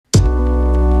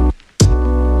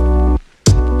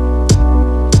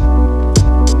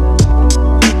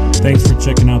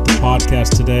checking out the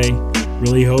podcast today.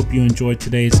 Really hope you enjoyed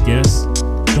today's guest.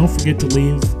 Don't forget to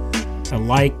leave a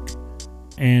like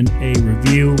and a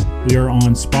review. We are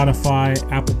on Spotify,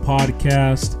 Apple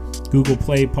Podcast, Google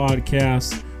Play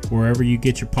Podcast, wherever you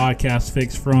get your podcast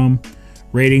fix from.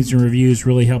 Ratings and reviews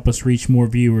really help us reach more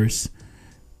viewers.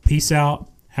 Peace out.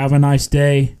 Have a nice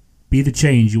day. Be the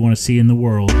change you want to see in the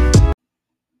world.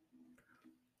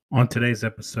 On today's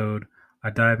episode, I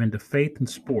dive into faith and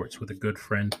sports with a good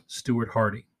friend, Stewart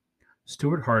Hardy.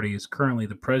 Stewart Hardy is currently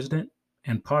the president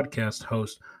and podcast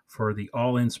host for the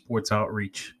All In Sports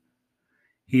Outreach.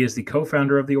 He is the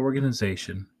co-founder of the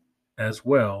organization as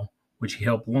well, which he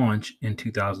helped launch in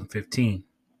 2015.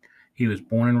 He was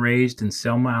born and raised in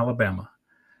Selma, Alabama.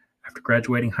 After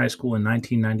graduating high school in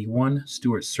 1991,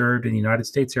 Stewart served in the United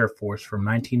States Air Force from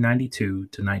 1992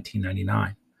 to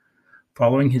 1999.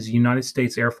 Following his United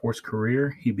States Air Force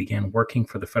career, he began working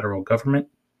for the federal government.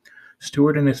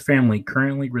 Stewart and his family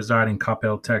currently reside in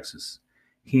Coppell, Texas.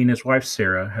 He and his wife,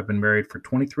 Sarah, have been married for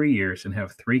 23 years and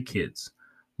have 3 kids,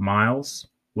 Miles,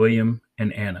 William,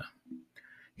 and Anna.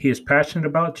 He is passionate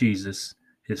about Jesus,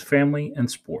 his family, and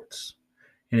sports.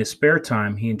 In his spare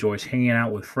time, he enjoys hanging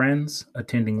out with friends,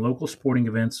 attending local sporting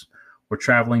events, or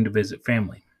traveling to visit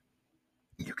family.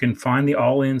 You can find the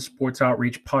All In Sports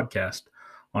Outreach podcast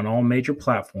on all major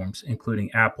platforms, including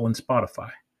Apple and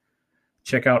Spotify.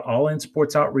 Check out All In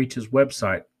Sports Outreach's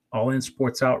website,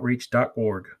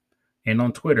 allinsportsoutreach.org, and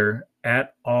on Twitter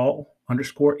at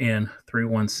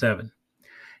all_N317.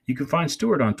 You can find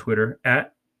Stewart on Twitter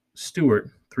at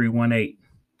Stewart318.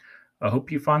 I hope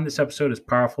you find this episode as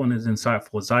powerful and as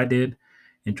insightful as I did.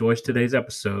 Enjoy today's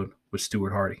episode with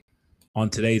Stewart Hardy. On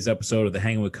today's episode of the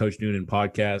Hanging with Coach Noonan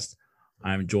podcast,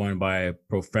 I'm joined by a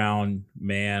profound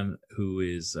man who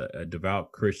is a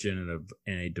devout Christian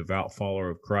and a devout follower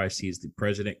of Christ. He is the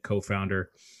president, co-founder,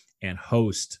 and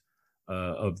host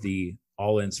of the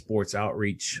All In Sports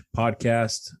Outreach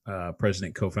podcast,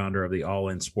 president, co-founder of the All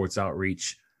In Sports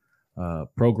Outreach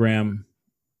program.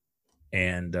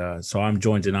 And so I'm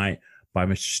joined tonight by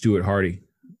Mr. Stewart Hardy.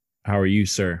 How are you,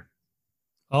 sir?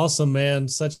 Awesome, man.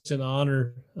 Such an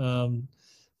honor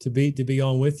to be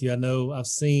on with you. I know I've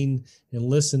seen and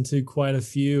listened to quite a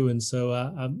few, and so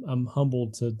I'm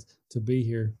humbled to be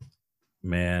here.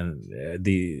 Man,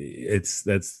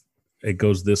 it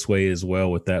goes this way as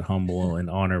well with that humble and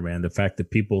honor, man. The fact that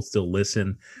people still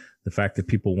listen, the fact that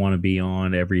people want to be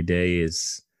on every day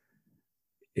it's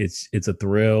a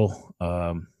thrill,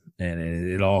 and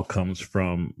it all comes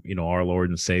from our Lord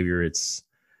and Savior. It's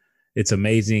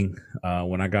amazing.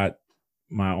 When I got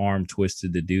my arm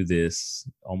twisted to do this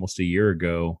almost a year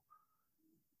ago,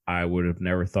 I would have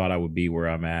never thought I would be where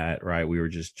I'm at. Right. We were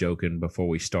just joking before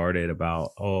we started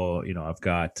about, I've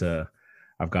got a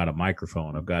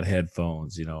microphone, I've got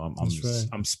headphones,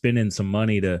 I'm spending some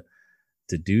money to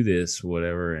do this,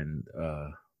 whatever. And,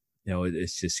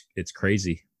 it's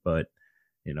crazy, but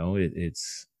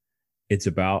it's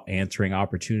about answering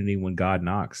opportunity when God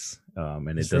knocks.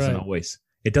 And it doesn't always.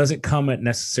 It doesn't come at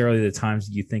necessarily the times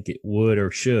you think it would or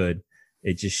should.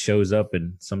 It just shows up,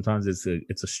 and sometimes it's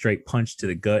a straight punch to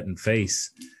the gut and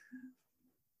face.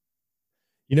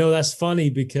 That's funny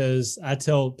because I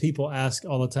tell people, ask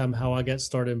all the time how I got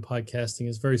started in podcasting.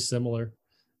 It's very similar.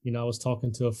 I was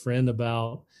talking to a friend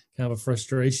about kind of a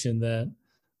frustration that,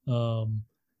 the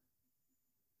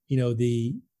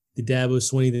Dabo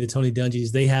Swinney, the Tony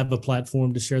Dungy's, they have a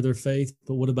platform to share their faith.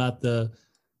 But what about the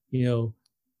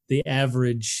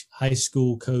average high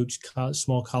school coach,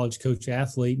 small college coach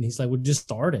athlete? And he's like, well, just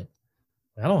start it.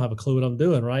 I don't have a clue what I'm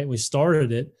doing. Right. We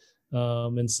started it.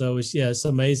 And so it's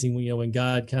amazing when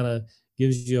God kind of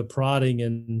gives you a prodding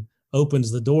and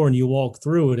opens the door and you walk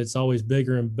through it, it's always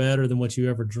bigger and better than what you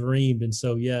ever dreamed. And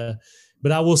so,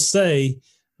 but I will say,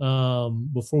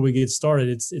 before we get started,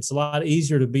 it's a lot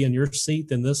easier to be in your seat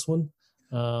than this one.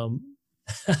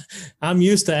 I'm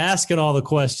used to asking all the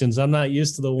questions. I'm not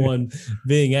used to the one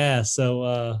being asked.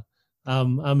 So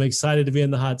I'm excited to be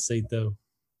in the hot seat, though.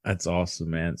 That's awesome,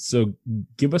 man. So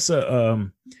give us a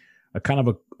kind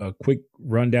of a quick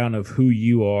rundown of who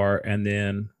you are, and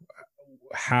then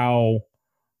how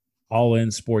All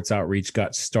In Sports Outreach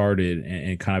got started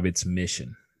and kind of its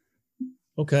mission.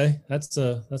 Okay, that's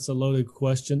a loaded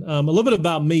question. A little bit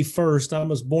about me first. I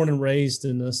was born and raised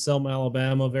in Selma,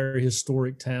 Alabama, a very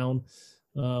historic town.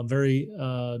 Very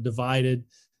divided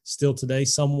still today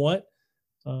somewhat.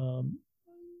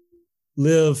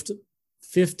 Lived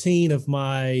 15 of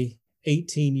my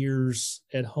 18 years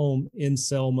at home in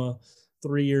Selma,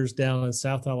 3 years down in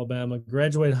South Alabama,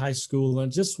 graduated high school,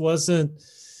 and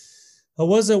I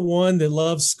wasn't one that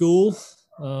loved school.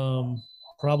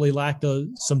 Probably lacked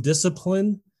some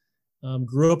discipline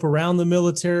Grew up around the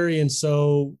military, and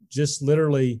so just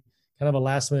literally kind of a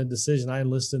last minute decision. I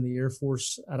enlisted in the Air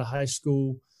Force out of high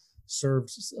school,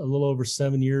 served a little over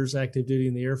 7 years active duty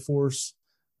in the Air Force.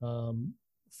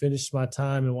 Finished my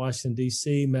time in Washington,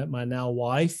 D.C., met my now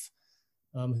wife,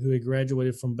 who had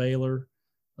graduated from Baylor,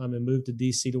 and moved to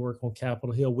D.C. to work on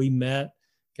Capitol Hill. We met,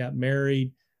 got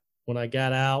married. When I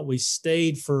got out, we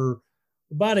stayed for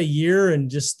about a year and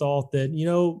just thought that,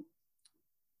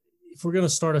 if we're going to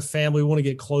start a family, we want to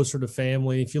get closer to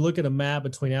family. If you look at a map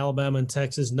between Alabama and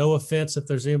Texas, no offense if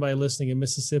there's anybody listening in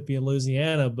Mississippi and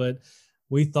Louisiana, but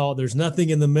we thought there's nothing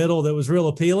in the middle that was real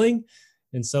appealing.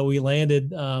 And so we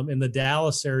landed in the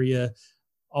Dallas area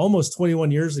almost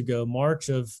 21 years ago, March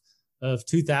of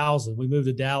 2000. We moved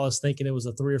to Dallas thinking it was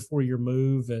a 3 or 4 year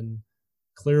move, and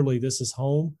clearly this is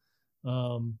home.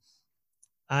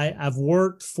 I've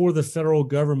worked for the federal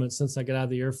government since I got out of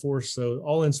the Air Force. So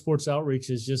All In Sports Outreach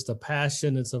is just a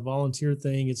passion. It's a volunteer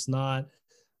thing. It's not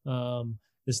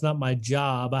my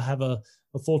job. I have a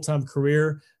full-time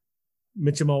career.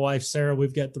 Mentioned my wife, Sarah.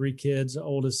 We've got 3 kids. The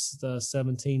oldest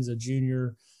 17 is a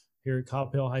junior here at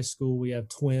Coppell Hill High School. We have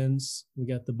twins. We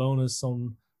got the bonus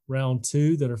on round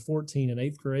 2 that are 14 and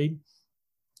 8th grade.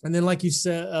 And then, like you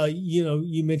said,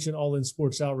 you mentioned All In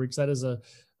Sports Outreach. That is a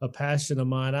passion of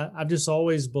mine. I've just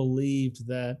always believed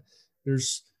that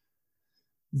there's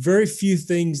very few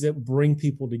things that bring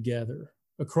people together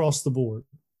across the board.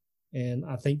 And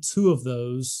I think 2 of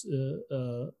those,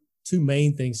 2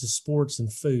 main things is sports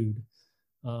and food.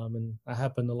 And I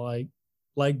happen to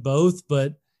like both,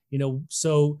 but,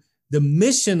 so the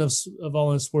mission of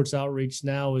All In Sports Outreach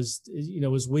now is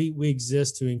we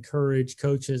exist to encourage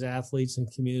coaches, athletes,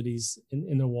 and communities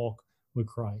in their walk with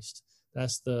Christ.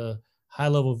 That's the high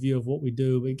level view of what we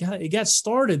do. It got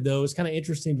started, though. It's kind of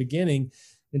interesting beginning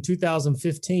in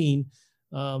 2015.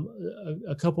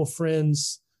 A couple of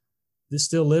friends that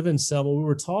still live in Selma, we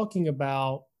were talking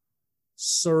about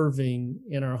serving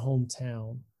in our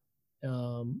hometown.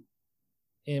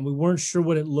 And we weren't sure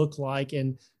what it looked like.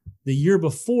 And the year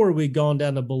before, we'd gone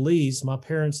down to Belize. My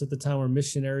parents at the time were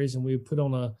missionaries, and we put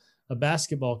on a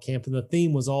basketball camp, and the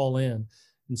theme was All In.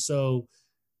 And so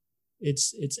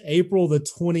it's April the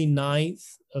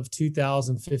 29th of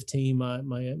 2015.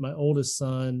 My oldest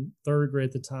son, 3rd grade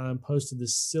at the time, posted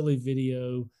this silly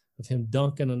video of him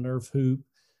dunking a Nerf hoop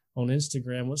on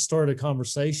Instagram, which started a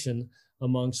conversation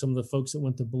among some of the folks that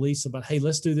went to Belize about, hey,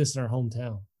 let's do this in our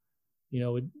hometown.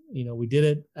 We did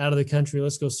it out of the country.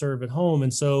 Let's go serve at home.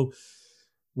 And so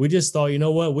we just thought,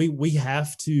 what, we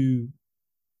have to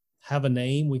have a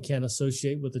name. We can't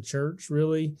associate with the church,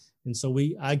 really. And so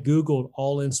I Googled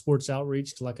All In Sports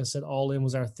Outreach. Like I said, All In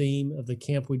was our theme of the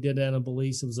camp we did down in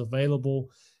Belize. It was available.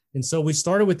 And so we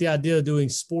started with the idea of doing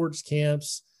sports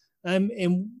camps. And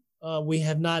we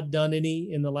have not done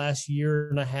any in the last year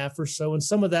and a half or so. And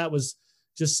some of that was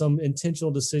just some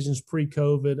intentional decisions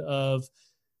pre-COVID of,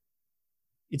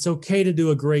 it's okay to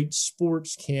do a great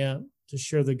sports camp to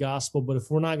share the gospel, but if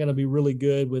we're not going to be really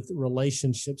good with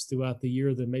relationships throughout the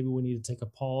year, then maybe we need to take a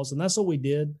pause. And that's what we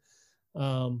did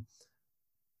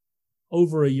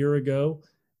over a year ago.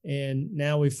 And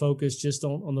now we focus just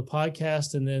on the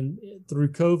podcast. And then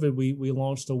through COVID, we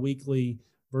launched a weekly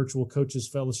virtual coaches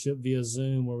fellowship via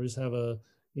Zoom, where we just have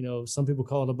some people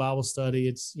call it a Bible study.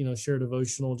 It's, share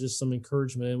devotional, just some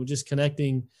encouragement. And we're just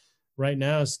connecting. Right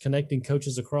now is connecting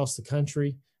coaches across the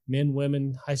country, men,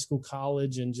 women, high school,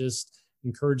 college, and just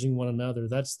encouraging one another.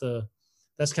 That's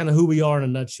kind of who we are in a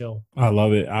nutshell. I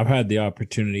love it. I've had the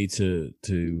opportunity to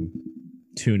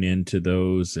tune into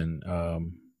those, and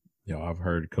I've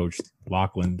heard Coach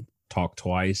Lachlan talk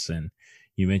twice, and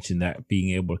you mentioned that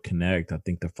being able to connect. I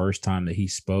think the first time that he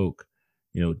spoke,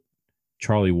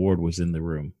 Charlie Ward was in the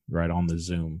room, right on the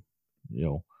Zoom.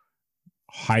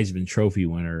 Heisman Trophy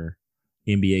winner,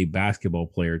 NBA basketball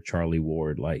player Charlie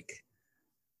Ward. Like,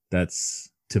 that's,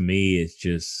 to me,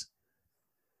 it's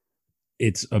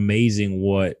amazing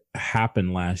what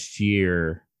happened last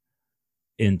year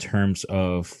in terms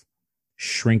of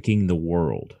shrinking the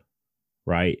world,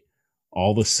 right?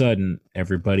 All of a sudden,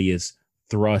 everybody is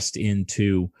thrust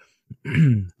into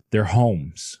their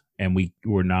homes, and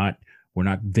we're not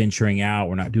venturing out.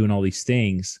 We're not doing all these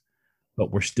things,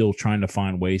 but we're still trying to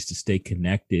find ways to stay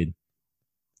connected.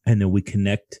 And then we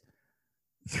connect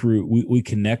we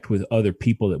connect with other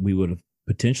people that we would have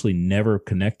potentially never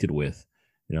connected with.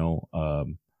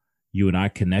 You and I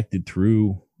connected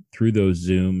through those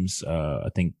Zooms. I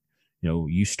think,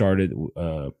 you started,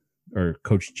 or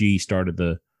Coach G started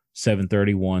the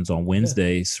 7:30 ones on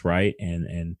Wednesdays, right?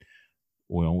 And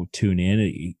tune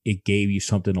in. It gave you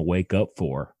something to wake up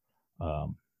for,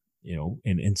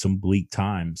 in some bleak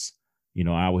times.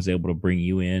 I was able to bring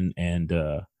you in, and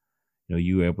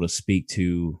you were able to speak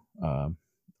to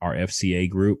our FCA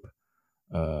group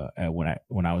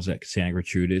when I was at Santa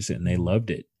Gertrudis, and they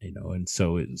loved it, and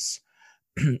so it's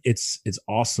it's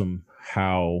awesome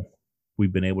how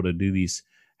we've been able to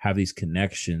have these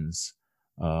connections.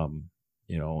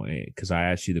 Because I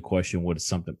asked you the question, what is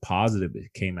something positive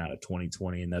that came out of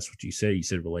 2020? And that's what you said. You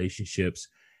said relationships,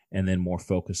 and then more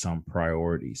focus on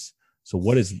priorities. So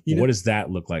what does that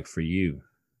look like for you?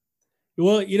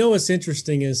 Well, what's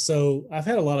interesting is, so I've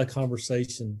had a lot of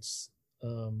conversations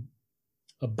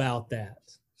about that.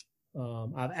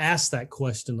 I've asked that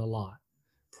question a lot,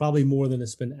 probably more than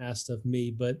it's been asked of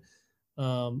me. But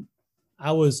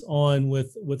I was on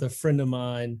with a friend of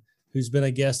mine who's been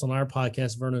a guest on our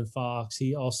podcast, Vernon Fox.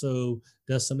 He also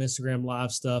does some Instagram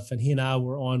live stuff, and he and I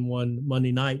were on one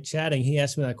Monday night chatting. He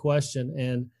asked me that question,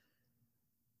 and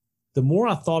the more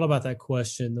I thought about that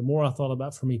question, the more I thought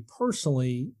about, for me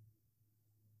personally,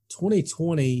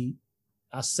 2020,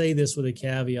 I say this with a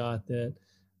caveat that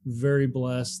very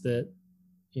blessed that,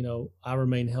 I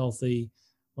remain healthy.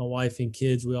 My wife and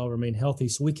kids, we all remain healthy.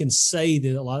 So we can say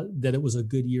that it was a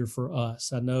good year for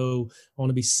us. I know I want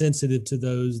to be sensitive to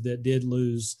those that did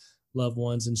lose loved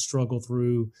ones and struggle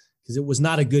through, because it was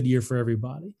not a good year for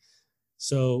everybody.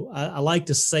 So I like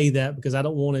to say that, because I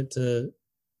don't want it to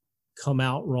come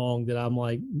out wrong that I'm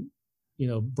like,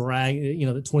 brag,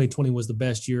 that 2020 was the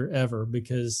best year ever,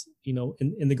 because,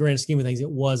 in the grand scheme of things, it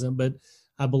wasn't. But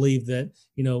I believe that,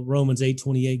 Romans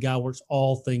 8:28, God works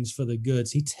all things for the good.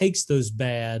 So he takes those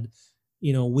bad,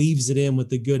 weaves it in with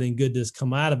the good, and good does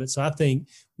come out of it. So I think,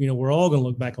 we're all going to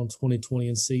look back on 2020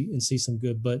 and see some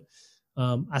good. But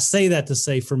I say that to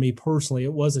say, for me personally,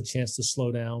 it was a chance to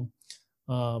slow down,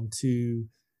 to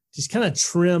just kind of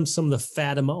trim some of the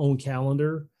fat in my own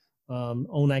calendar,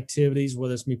 own activities,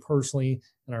 whether it's me personally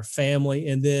and our family.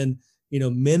 And then,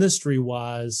 ministry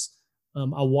wise,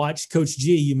 I watched Coach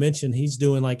G. You mentioned he's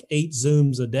doing like 8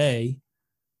 Zooms a day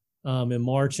in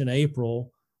March and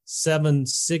April, 7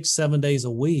 days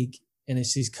a week. And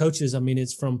it's these coaches. I mean,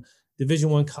 it's from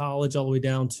Division I college all the way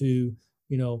down to,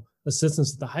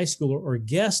 assistants at the high school or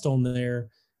guest on there.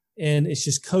 And it's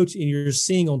just coach. And you're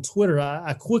seeing on Twitter,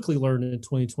 I quickly learned in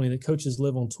 2020 that coaches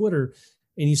live on Twitter,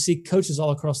 and you see coaches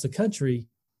all across the country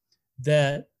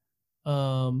that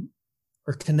are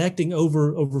connecting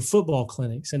over football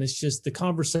clinics. And it's just the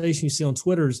conversation you see on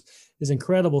Twitter is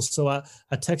incredible. So I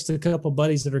texted a couple of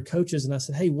buddies that are coaches, and I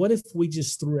said, hey, what if we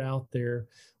just threw out there,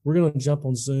 we're going to jump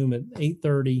on Zoom at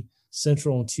 8:30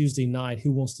 Central on Tuesday night.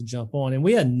 Who wants to jump on? And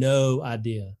we had no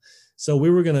idea. So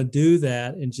we were going to do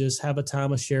that and just have a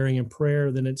time of sharing and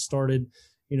prayer. Then it started,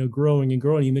 growing and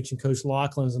growing. You mentioned Coach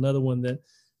Laughlin is another one that,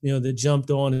 that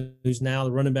jumped on, who's now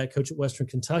the running back coach at Western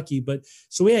Kentucky. But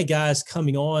so we had guys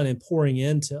coming on and pouring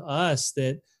into us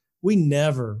that we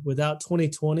never, without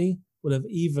 2020, would have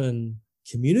even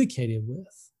communicated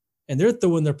with. And they're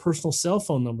throwing their personal cell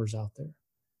phone numbers out there,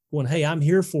 going, hey, I'm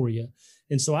here for you.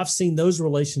 And so I've seen those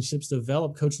relationships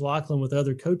develop. Coach Laughlin with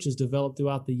other coaches develop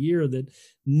throughout the year that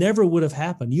never would have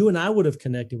happened. You and I would have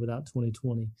connected without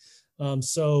 2020.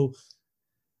 So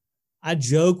I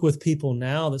joke with people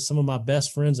now that some of my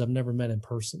best friends I've never met in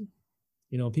person.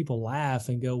 People laugh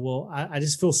and go, well, I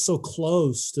just feel so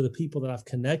close to the people that I've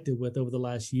connected with over the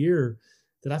last year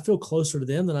that I feel closer to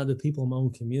them than I do people in my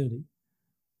own community.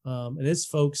 And it's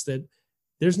folks that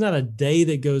there's not a day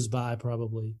that goes by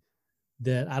probably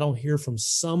that I don't hear from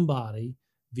somebody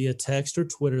via text or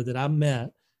Twitter that I met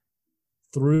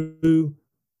through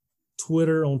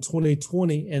Twitter on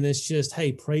 2020. And it's just,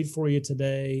 hey, prayed for you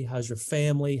today. How's your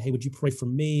family? Hey, would you pray for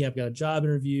me? I've got a job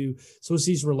interview. So it's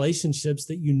these relationships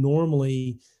that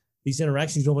these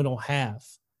interactions you normally don't have.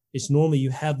 It's normally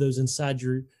you have those inside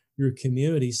your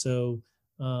community. So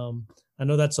I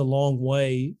know that's a long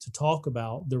way to talk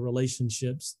about the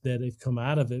relationships that have come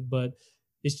out of it, but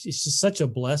it's just such a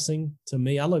blessing to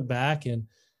me. I look back and,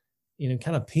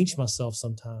 kind of pinch myself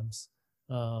sometimes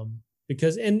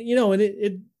because,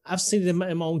 I've seen it in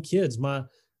my own kids, my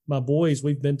boys.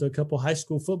 We've been to a couple of high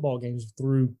school football games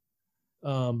through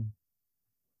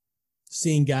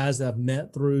seeing guys that I've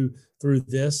met through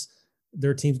this,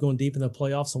 their team's going deep in the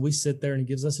playoffs. And we sit there and it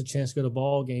gives us a chance to go to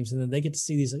ball games. And then they get to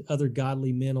see these other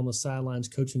godly men on the sidelines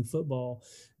coaching football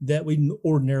that we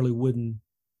ordinarily wouldn't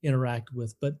interact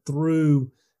with. But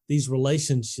through these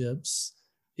relationships,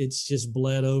 it's just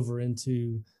bled over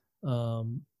into,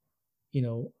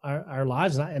 our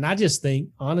lives. And I just think,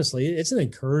 honestly, it's an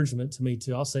encouragement to me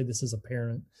too. I'll say this as a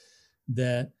parent,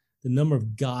 that the number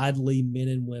of godly men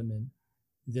and women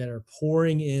that are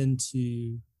pouring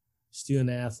into student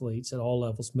athletes at all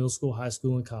levels, middle school, high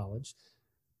school, and college.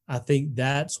 I think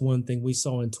that's one thing we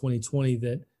saw in 2020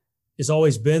 that it's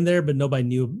always been there, but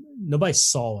nobody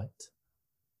saw it.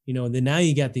 And then now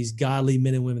you got these godly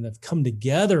men and women that have come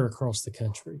together across the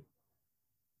country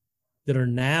that are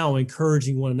now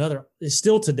encouraging one another. It's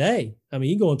still today. I mean,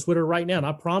 you go on Twitter right now, and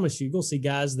I promise you're going to see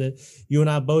guys that you and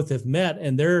I both have met,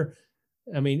 and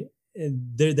they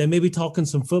may be talking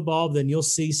some football, then you'll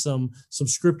see some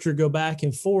scripture go back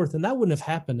and forth, and that wouldn't have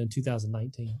happened in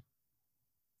 2019.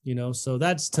 So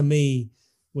that's, to me,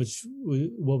 what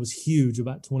was huge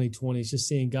about 2020 is just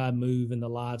seeing God move in the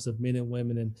lives of men and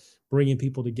women and bringing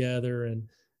people together. And,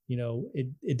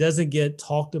 it doesn't get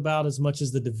talked about as much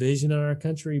as the division in our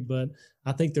country, but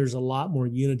I think there's a lot more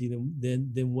unity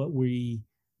than what we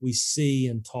see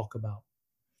and talk about.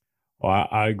 Well,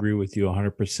 I agree with you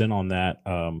 100% on that.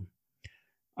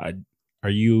 Do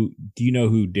you know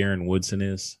who Darren Woodson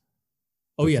is?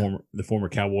 The former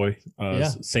Cowboy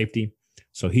safety.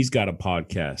 So he's got a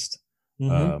podcast.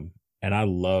 Mm-hmm. And I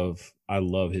love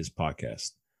his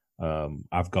podcast.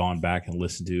 I've gone back and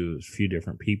listened to a few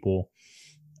different people.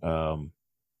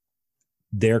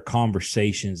 Their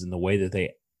conversations and the way that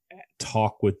they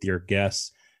talk with their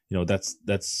guests,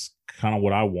 that's kind of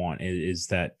what I want is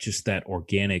that just that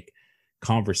organic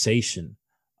conversation.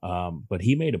 But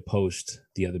he made a post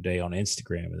the other day on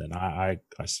Instagram, and then I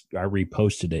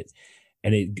reposted it,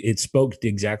 and it spoke to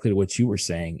exactly what you were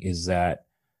saying, is that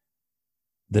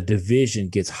the division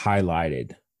gets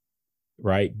highlighted,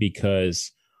 right?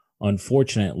 Because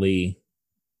unfortunately,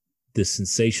 the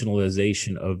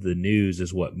sensationalization of the news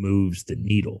is what moves the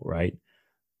needle, right?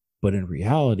 But in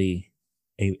reality,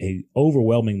 a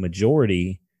overwhelming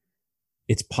majority,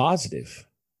 it's positive,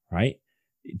 right?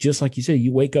 Just like you said,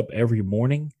 you wake up every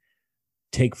morning,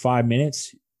 take 5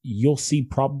 minutes, you'll see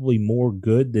probably more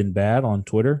good than bad on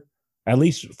Twitter. At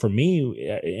least for me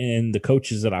and the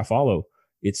coaches that I follow,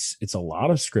 it's a lot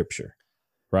of scripture,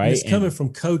 right? And it's coming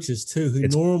from coaches too, who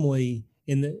normally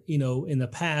in the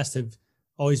past have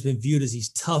always been viewed as these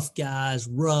tough guys,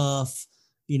 rough,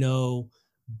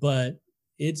 but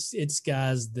it's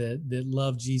guys that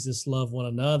love Jesus, love one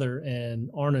another, and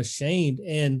aren't ashamed.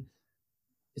 And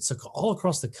it's all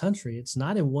across the country. It's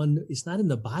not in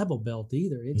the Bible Belt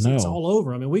either. It's all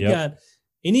over. I mean, we got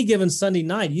any given Sunday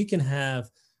night, we can have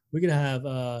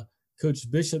Coach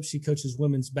Bishop. She coaches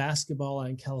women's basketball out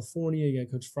in California. You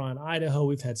got Coach Fry in Idaho.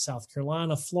 We've had South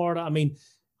Carolina, Florida. I mean,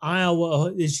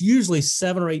 Iowa. It's usually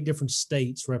 7 or 8 different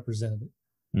states represented.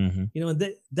 Mm-hmm. And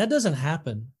that doesn't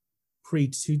happen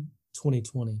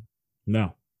pre-2020.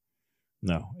 No.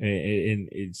 And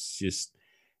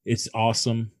it's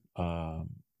awesome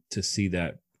to see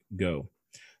that go.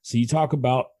 So you talk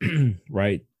about,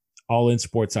 right, All In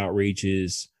Sports Outreach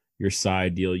is your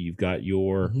side deal. You've got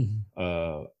your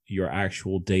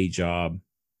actual day job.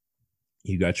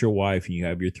 You got your wife and you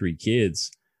have your 3 kids,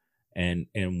 and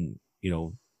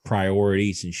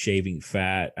priorities and shaving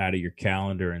fat out of your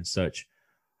calendar and such.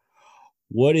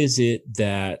 What is it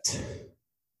that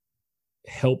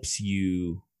helps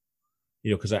you,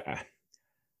 because I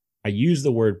use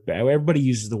the word, everybody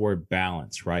uses the word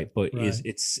balance, right? But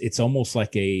it's almost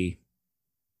like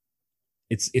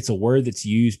it's a word that's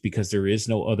used because there is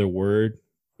no other word,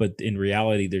 but in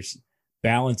reality,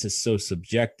 balance is so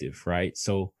subjective, right?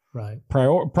 So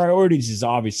priorities is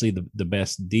obviously the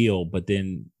best deal, but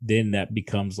then that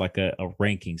becomes like a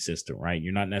ranking system, right?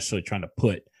 You're not necessarily trying to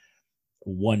put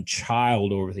one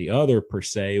child over the other per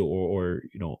se, or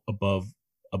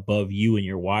above you and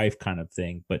your wife kind of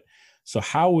thing. But so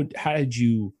how did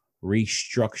you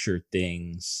restructure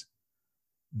things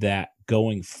that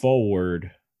going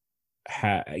forward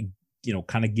kind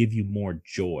of give you more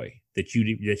joy, that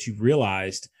you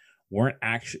realized weren't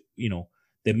actually,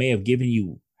 they may have given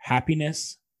you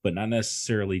happiness, but not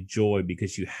necessarily joy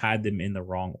because you had them in the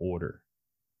wrong order?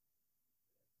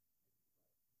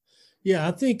 Yeah,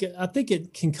 I think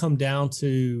it can come down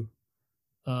to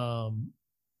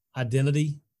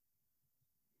identity.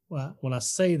 Well, when I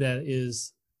say that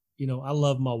is, I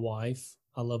love my wife,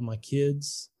 I love my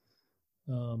kids,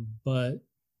 but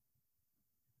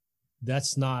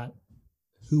that's not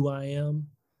who I am.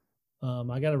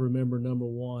 I got to remember, number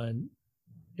one,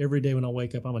 every day when I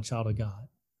wake up, I'm a child of God.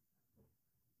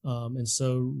 And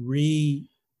so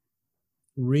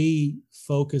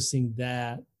refocusing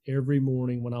that every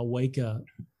morning when I wake up,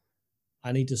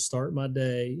 I need to start my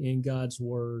day in God's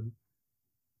word.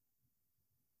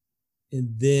 And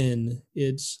then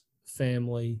it's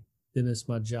family, then it's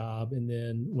my job. And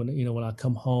then when I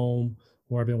come home,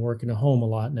 or I've been working at home a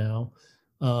lot now,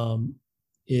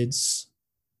 it's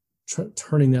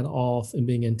turning that off and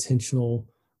being intentional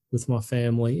with my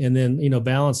family. And then,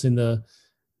 balancing the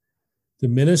the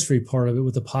ministry part of it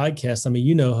with the podcast. I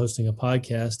mean, hosting a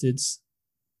podcast,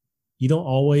 you don't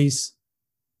always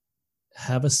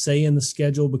have a say in the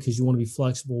schedule because you want to be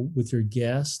flexible with your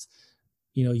guest.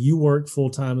 You work full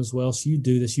time as well. So you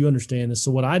do this, you understand this.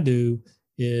 So what I do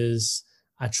is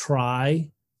I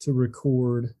try to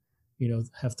record,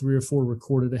 have 3 or 4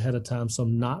 recorded ahead of time. So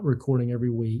I'm not recording every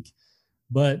week,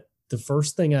 but the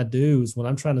first thing I do is when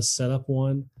I'm trying to set up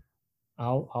one,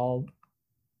 I'm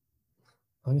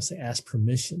going to say ask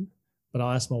permission, but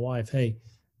I'll ask my wife, hey,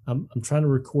 I'm trying to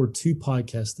record 2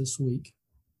 podcasts this week.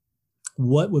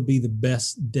 What would be the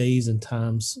best days and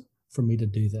times for me to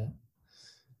do that?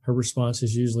 Her response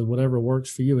is usually whatever works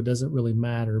for you. It doesn't really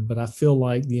matter. But I feel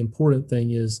like the important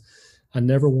thing is I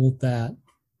never want that.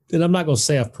 And I'm not going to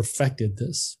say I've perfected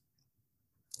this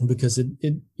because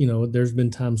there's been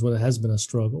times when it has been a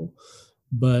struggle,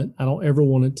 but I don't ever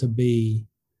want it to be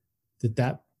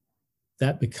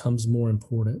that becomes more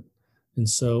important. And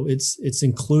so it's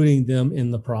including them in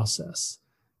the process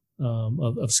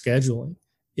of scheduling.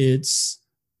 It's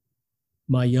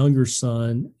my younger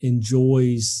son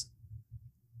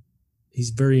he's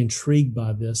very intrigued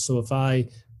by this. So if I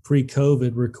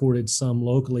pre-COVID recorded some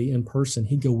locally in person,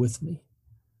 he'd go with me.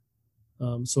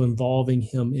 So involving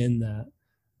him in that.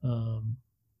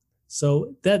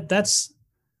 So that's,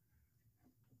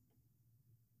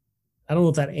 I don't know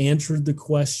if that answered the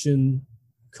question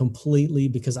completely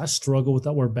because I struggle with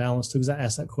that word balance too, because I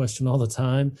ask that question all the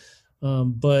time.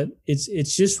 But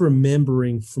it's just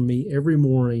remembering for me every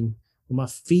morning when my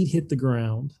feet hit the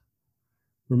ground,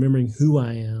 remembering who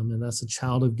I am, and that's a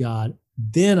child of God.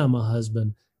 Then I'm a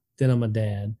husband, then I'm a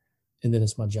dad, and then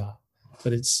it's my job.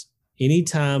 But it's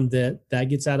anytime that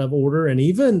gets out of order, and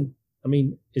even,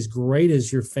 as great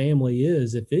as your family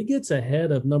is, if it gets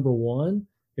ahead of number one,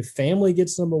 if family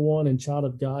gets number one and child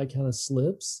of God kind of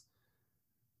slips,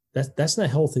 that's not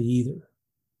healthy either.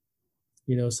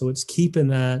 So it's keeping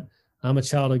that I'm a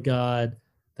child of God,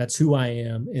 that's who I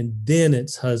am, and then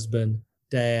it's husband,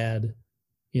 dad,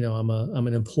 I'm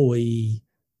an employee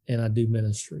and I do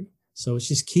ministry. So it's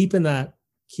just keeping that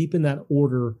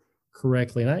order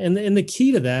correctly. And the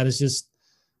key to that is just,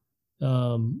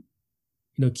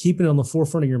 keeping it on the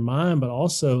forefront of your mind, but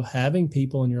also having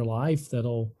people in your life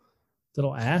that'll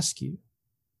ask you,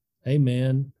 hey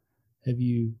man, have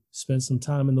you spent some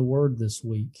time in the Word this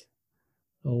week?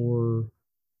 Or,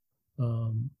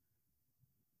 or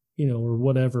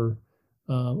whatever.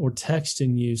 Or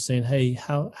texting you saying, hey,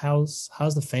 how's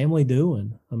the family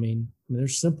doing?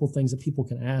 There's simple things that people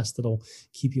can ask that'll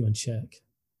keep you in check.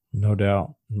 No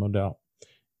doubt.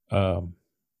 I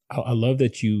love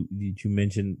that you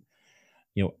mentioned,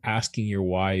 asking your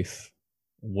wife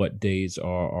what days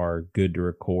are good to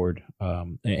record.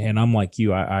 And I'm like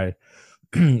you, I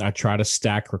I try to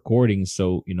stack recordings.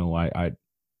 So, I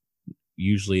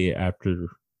usually after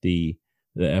the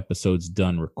episode's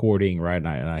done recording, right,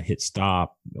 and I hit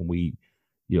stop and we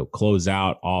close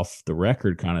out off the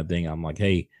record kind of thing. I'm like,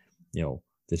 hey,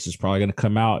 this is probably going to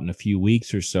come out in a few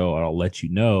weeks or so. I'll let you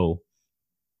know,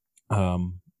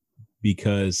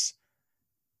 because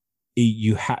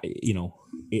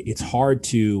it's hard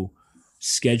to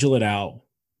schedule it out,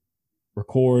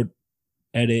 record,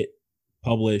 edit,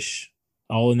 publish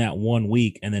all in that 1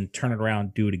 week, and then turn it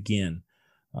around, do it again.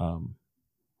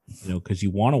 Because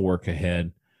you want to work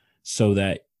ahead so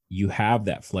that you have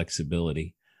that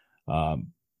flexibility. But,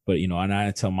 and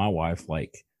I tell my wife,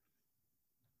 like,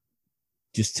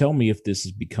 just tell me if this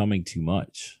is becoming too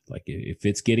much. Like, if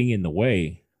it's getting in the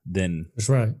way, then that's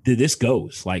right. This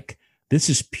goes. Like, this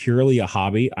is purely a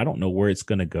hobby. I don't know where it's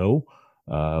going to go.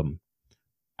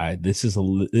 This is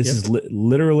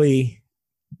literally,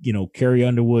 Carrie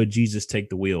Underwood, Jesus take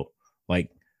the wheel.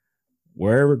 Like,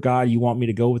 wherever God you want me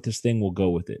to go with this thing, we'll go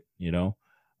with it,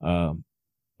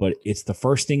 but it's the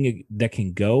first thing that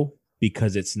can go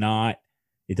because it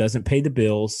doesn't pay the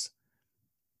bills.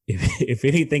 If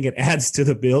anything, it adds to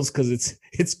the bills because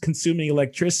it's consuming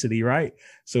electricity, right?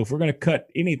 So if we're going to cut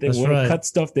anything, we're going to cut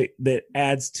stuff that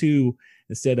adds to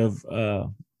instead of,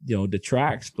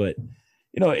 detracts. But,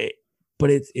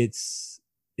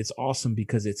 it's awesome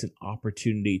because it's an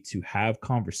opportunity to have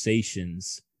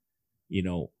conversations,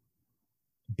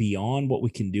 beyond what we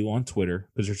can do on Twitter,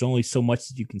 because there's only so much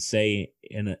that you can say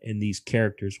in these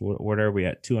characters. What are we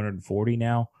at? 240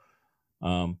 now.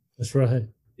 That's right.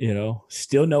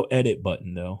 Still no edit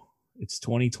button though. It's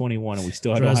 2021 and we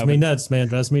still drives me nuts, man.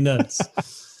 Drives me nuts.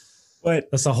 But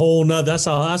that's a whole nother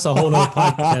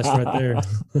podcast right there.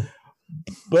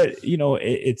 But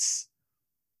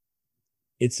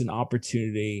it's an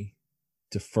opportunity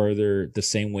to further the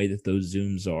same way that those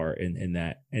Zooms are,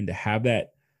 and to have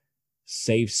that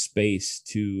safe space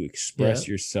to express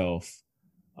yourself,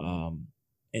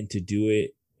 and to do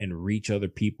it and reach other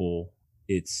people.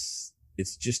 It's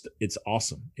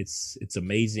awesome. It's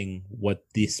amazing what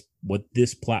this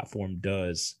platform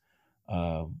does,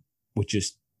 with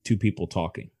just two people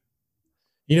talking.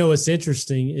 You know, what's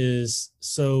interesting is,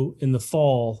 so in the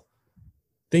fall,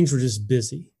 things were just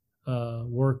busy,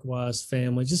 work-wise,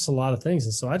 family, just a lot of things.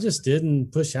 And so I just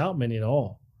didn't push out many at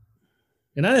all.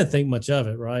 And I didn't think much of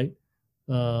it, right?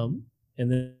 And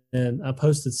then I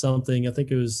posted something, I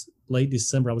think it was late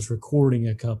December, I was recording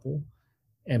a couple,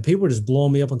 and people were just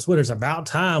blowing me up on Twitter. It's about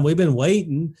time. We've been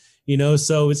waiting,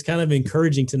 so it's kind of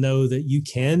encouraging to know that you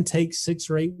can take 6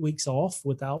 or 8 weeks off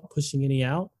without pushing any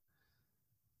out.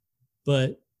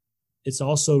 But it's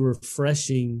also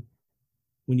refreshing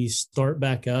when you start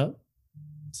back up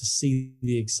to see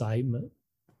the excitement.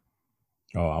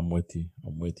 Oh, I'm with you.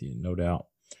 No doubt.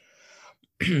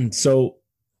 So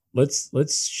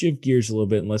let's shift gears a little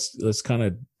bit, and let's kind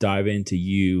of dive into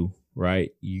you,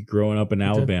 right? You growing up in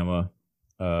Alabama.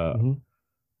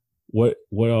 What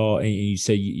all, and you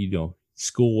say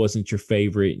school wasn't your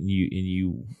favorite, and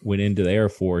you went into the Air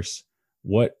Force.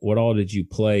 What all did you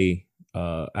play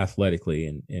athletically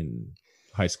in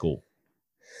high school?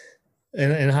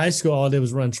 In high school, all I did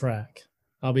was run track.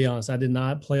 I'll be honest. I did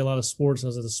not play a lot of sports. I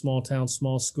was at a small town,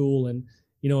 small school. And,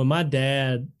 and my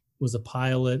dad was a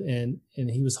pilot, and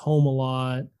he was home a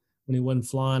lot. When he wasn't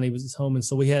flying, he was home. And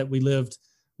so we had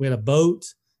a boat,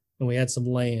 and we had some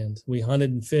land. We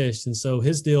hunted and fished. And so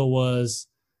his deal was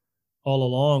all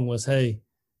along was, hey,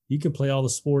 you can play all the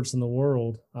sports in the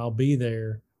world. I'll be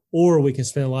there. Or we can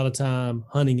spend a lot of time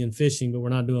hunting and fishing, but we're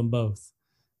not doing both.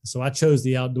 So I chose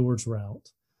the outdoors route.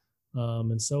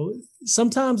 And so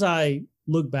sometimes I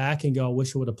look back and go, I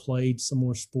wish I would have played some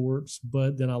more sports,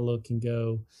 but then I look and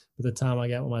go, but the time I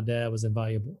got with my dad was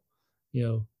invaluable,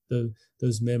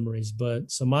 those memories.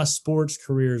 But so my sports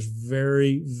career is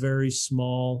very, very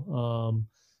small.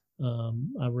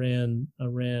 I ran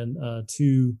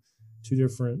two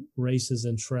different races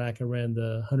in track. I ran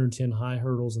the 110 high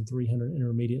hurdles and 300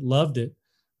 intermediate. Loved it.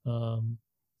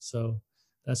 So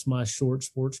that's my short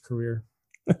sports career.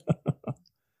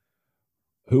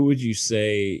 Who would you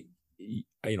say,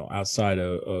 outside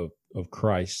of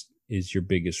Christ, is your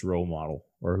biggest role model,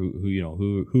 or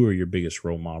who are your biggest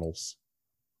role models?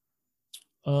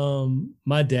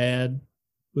 My dad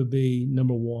would be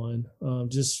number one,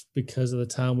 just because of the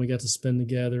time we got to spend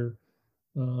together.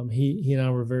 He and I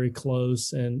were very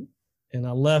close, and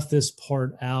I left this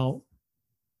part out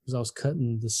because I was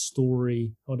cutting the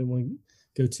story. I didn't want to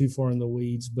go too far in the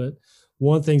weeds, but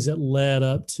one of the things that led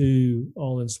up to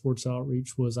All In Sports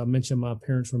Outreach was, I mentioned my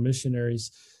parents were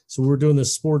missionaries. So we were doing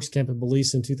this sports camp in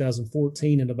Belize in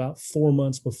 2014. And about 4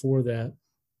 months before that,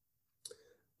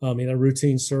 he had a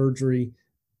routine surgery.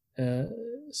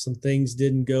 Some things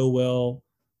didn't go well,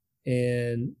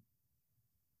 and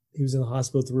he was in the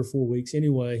hospital 3 or 4 weeks.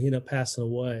 Anyway, he ended up passing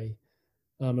away.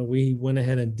 And we went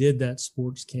ahead and did that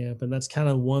sports camp. And that's kind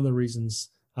of one of the reasons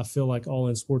I feel like All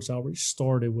In Sports Outreach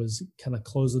started, was kind of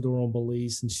close the door on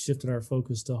Belize and shifted our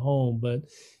focus to home. But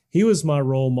he was my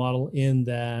role model in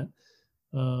that.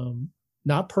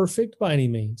 Not perfect by any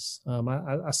means.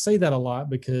 I say that a lot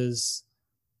because,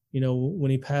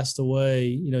 when he passed away,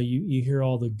 you hear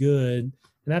all the good,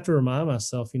 and I have to remind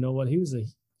myself, he was a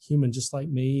human just like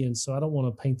me. And so I don't want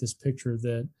to paint this picture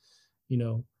that,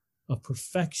 of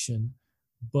perfection,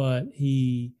 but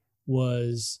he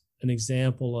was an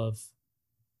example of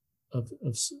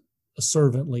a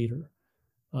servant leader.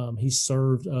 He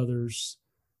served others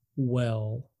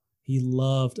well. He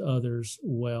loved others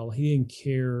well. He didn't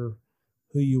care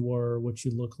who you were, what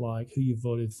you looked like, who you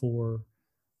voted for.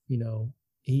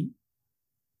 He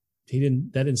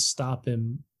didn't stop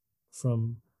him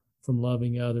from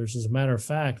loving others. As a matter of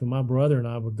fact, when my brother and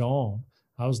I were gone,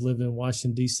 I was living in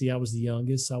Washington, D.C. I was the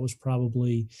youngest. I was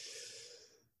probably,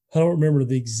 I don't remember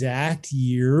the exact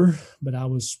year, but I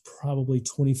was probably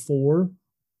 24.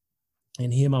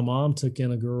 And he and my mom took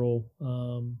in a girl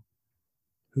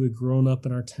who had grown up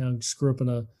in our town, just grew up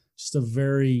in just a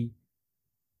very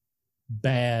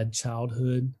bad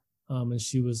childhood. And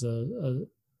she was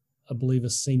I believe, a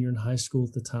senior in high school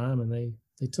at the time. And they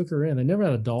took her in. They never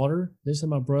had a daughter. They just had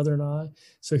my brother and I.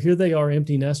 So here they are,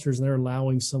 empty nesters, and they're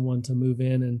allowing someone to move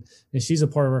in. And she's a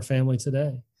part of our family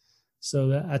today.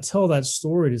 So I tell that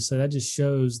story to say that just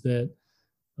shows that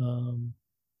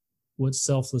what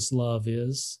selfless love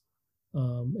is.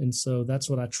 And so that's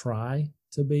what I try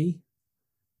to be,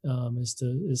 is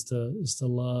to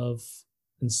love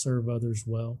and serve others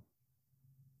well.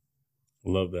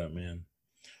 Love that, man.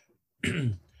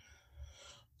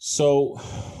 So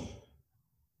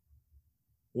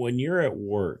when you're at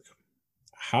work,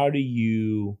 how do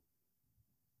you,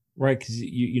 right? Because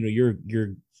you know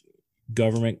your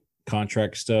government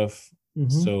contract stuff.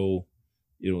 Mm-hmm. So,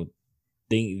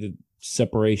 the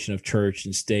separation of church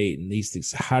and state and these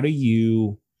things. How do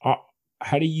you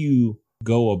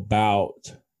go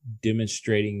about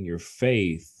demonstrating your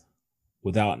faith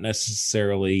without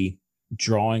necessarily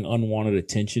drawing unwanted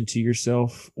attention to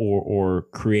yourself or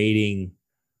creating,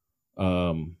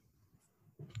 I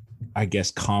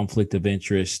guess, conflict of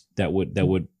interest that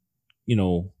would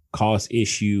cause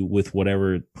issue with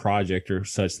whatever project or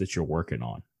such that you're working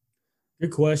on?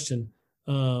 Good question.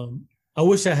 I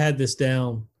wish I had this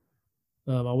down.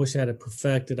 I wish I had it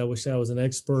perfected. I wish I was an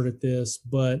expert at this,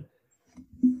 but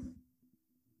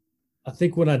I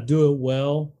think when I do it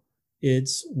well,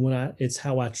 it's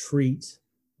how I treat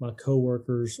my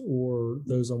coworkers or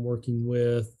those I'm working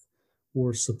with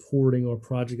or supporting or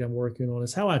project I'm working on.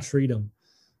 It's how I treat them.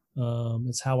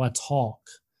 It's how I talk.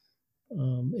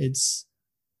 It's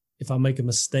if I make a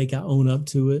mistake, I own up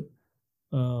to it.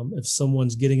 If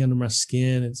someone's getting under my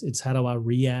skin, it's how do I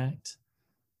react?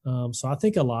 So I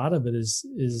think a lot of it is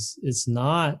it's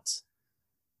not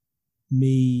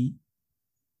me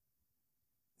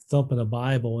thumping a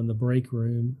Bible in the break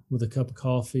room with a cup of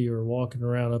coffee or walking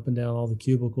around up and down all the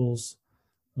cubicles.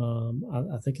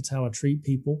 I think it's how I treat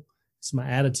people. It's my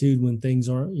attitude when things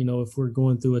aren't, if we're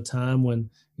going through a time when,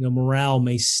 morale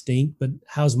may stink, but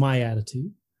how's my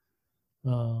attitude?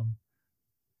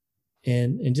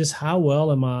 And just how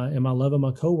well am I loving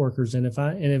my coworkers? And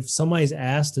if somebody's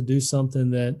asked to do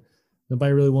something that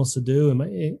nobody really wants to do,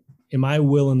 am I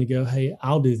willing to go, hey,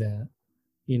 I'll do that?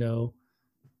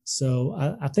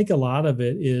 So I think a lot of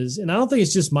it is, and I don't think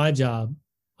it's just my job.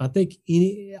 I think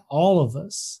all of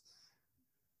us,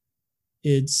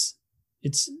 it's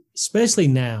especially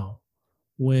now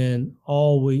when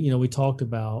we talked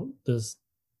about this,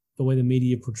 the way the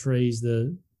media portrays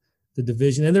the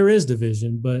division, and there is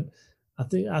division, but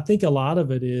I think a lot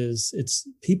of it is it's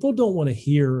people don't want to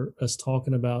hear us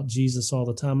talking about Jesus all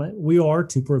the time. We are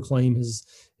to proclaim his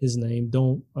name. I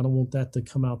don't want that to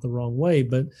come out the wrong way,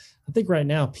 but I think right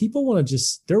now people want to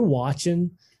they're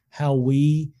watching how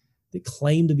we that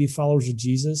claim to be followers of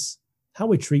Jesus, how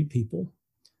we treat people.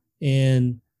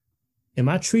 And am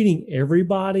I treating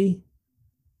everybody?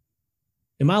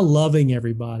 Am I loving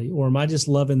everybody, or am I just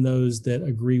loving those that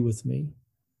agree with me?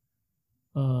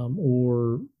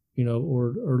 Or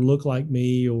look like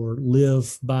me or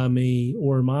live by me,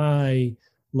 or am I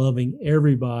loving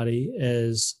everybody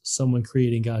as someone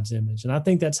creating God's image? And I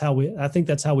think that's how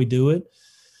we do it.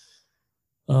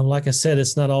 Like I said,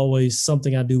 it's not always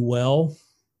something I do well,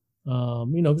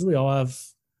 because we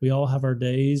all have our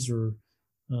days or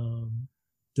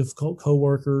difficult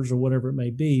coworkers or whatever it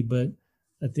may be. But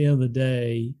at the end of the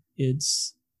day,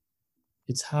 it's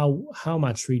how am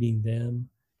I treating them?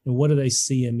 And what do they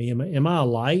see in me? Am I a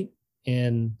light?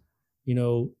 And,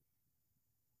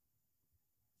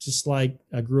 just like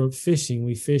I grew up fishing,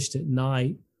 we fished at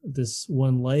night at this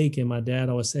one lake, and my dad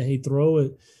always say, hey, throw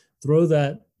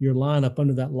your line up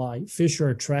under that light. Fish are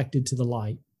attracted to the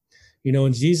light.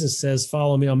 And Jesus says,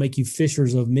 follow me, I'll make you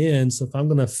fishers of men. So if I'm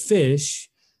going to fish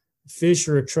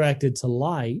are attracted to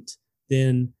light,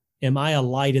 then am I a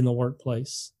light in the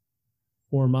workplace?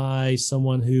 Or am I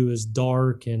someone who is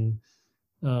dark and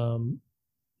not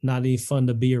any fun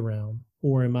to be around?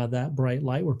 Or am I that bright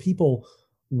light where people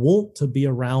want to be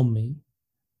around me?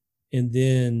 And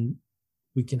then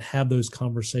we can have those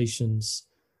conversations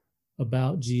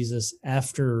about Jesus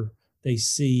after they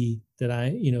see that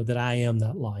I am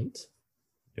that light.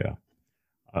 Yeah.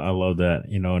 I love that,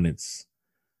 and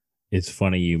it's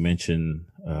funny you mention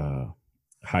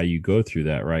how you go through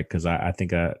that, right? Because I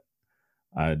think I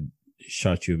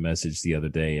shot you a message the other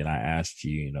day and I asked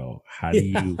you,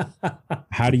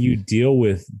 how do you deal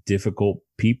with difficult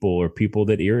people or people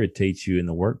that irritate you in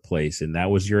the workplace? And that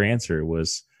was your answer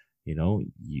was, you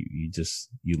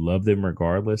love them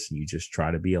regardless, and you just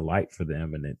try to be a light for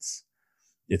them. And it's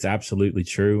absolutely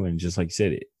true. And just like you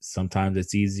said, sometimes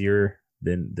it's easier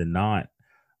than not.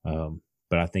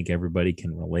 But I think everybody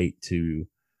can relate to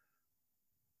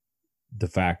the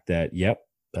fact that, yep,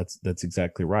 that's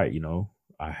exactly right.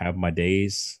 I have my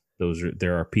days.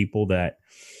 There are people that,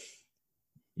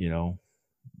 you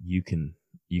can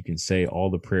say all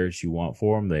the prayers you want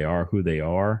for them. They are who they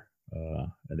are,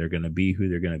 and they're going to be who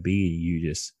they're going to be.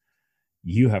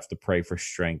 You have to pray for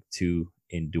strength to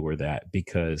endure that,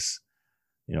 because,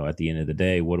 at the end of the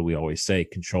day, what do we always say?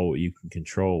 Control what you can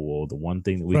control. Well, the one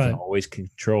thing that we can always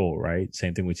control, right?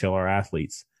 Same thing we tell our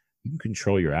athletes, you can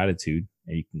control your attitude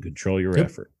and you can control your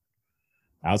effort.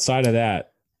 Outside of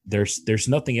that, there's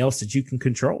nothing else that you can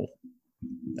control.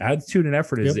 Attitude and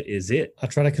effort is it. I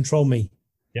try to control me.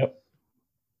 Yep.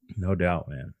 No doubt,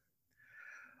 man.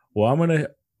 Well, I'm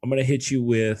gonna hit you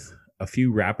with a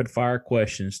few rapid fire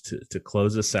questions to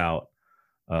close us out.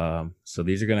 So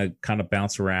these are gonna kind of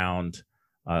bounce around.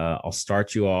 I'll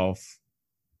start you off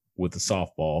with the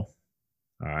softball.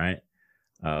 All right.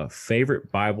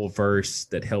 Favorite Bible verse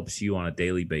that helps you on a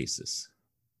daily basis?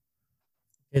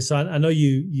 Okay, so I know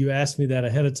you asked me that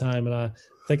ahead of time, and I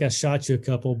think I shot you a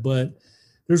couple, but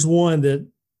there's one that,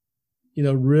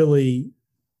 really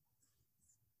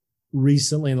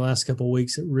recently in the last couple of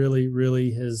weeks, it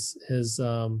really has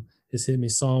hit me.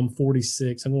 Psalm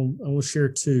 46. I'm going to share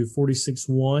two.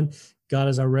 46:1. God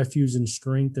is our refuge and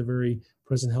strength, a very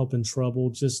present help in trouble.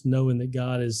 Just knowing that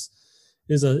God is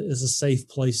a safe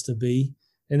place to be.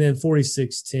 And then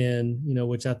 46:10,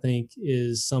 which I think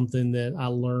is something that I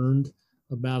learned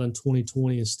about in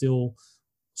 2020 and still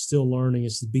learning,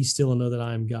 is to be still and know that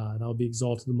I am God. I'll be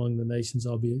exalted among the nations.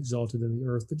 I'll be exalted in the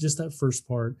earth. But just that first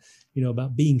part,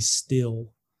 about being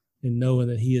still and knowing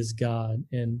that he is God.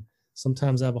 And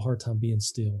sometimes I have a hard time being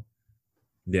still.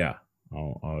 Yeah.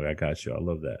 Oh, I got you. I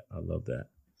love that.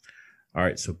 All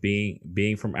right. So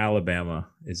being from Alabama,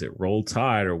 is it Roll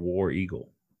Tide or War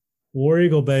Eagle? War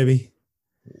Eagle, baby.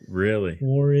 Really?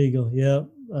 War Eagle. Yep.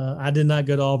 I did not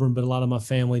go to Auburn, but a lot of my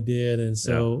family did. And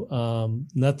so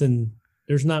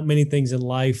there's not many things in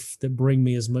life that bring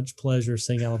me as much pleasure as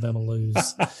seeing Alabama lose.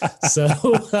 So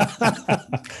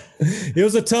it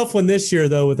was a tough one this year,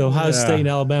 though, with Ohio State and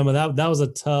Alabama. That was a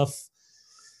tough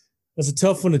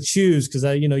one to choose, because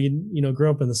I grew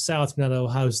up in the South, not an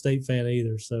Ohio State fan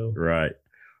either. So Right.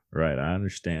 I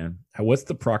understand. What's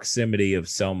the proximity of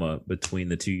Selma between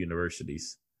the two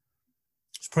universities?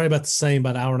 It's probably about the same,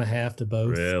 about an hour and a half to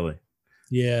both. Really?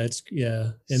 Yeah, it's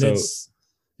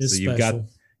special.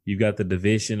 You've got the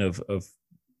division of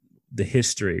the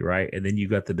history, right? And then you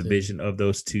got the division of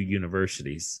those two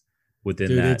universities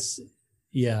within that.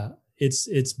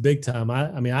 It's big time.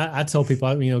 I tell people,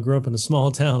 I grew up in a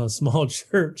small town, a small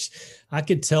church. I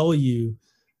could tell you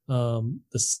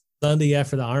the Sunday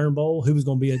after the Iron Bowl who was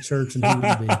going to be at church and who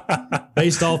wouldn't be.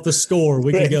 Based off the score,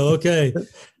 we could go, okay,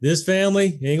 this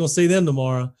family, you ain't going to see them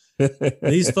tomorrow.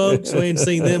 These folks, we ain't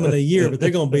seen them in a year, but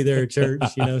they're going to be there at church,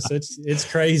 so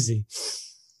it's crazy.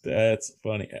 That's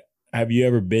funny. Have you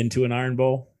ever been to an Iron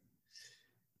Bowl?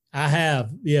 I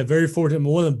have. Yeah, very fortunate.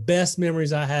 One of the best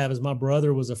memories I have is my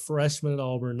brother was a freshman at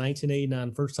Auburn,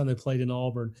 1989, first time they played in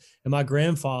Auburn. And my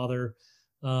grandfather,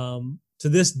 to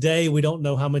this day, we don't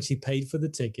know how much he paid for the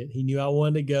ticket. He knew I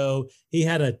wanted to go. He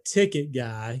had a ticket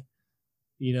guy,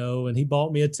 and he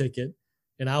bought me a ticket,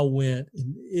 and I went,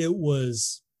 and it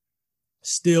was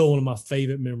still one of my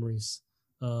favorite memories.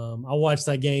 I watched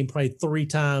that game probably 3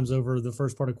 times over the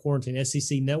first part of quarantine.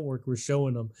 SEC Network was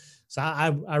showing them. So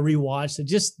I rewatched it.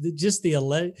 Just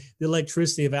the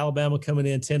electricity of Alabama coming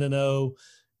in 10-0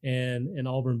 and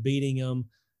Auburn beating them.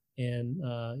 And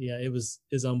it was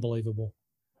unbelievable.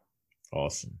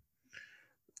 Awesome.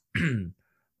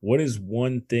 What is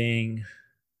one thing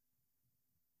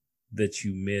that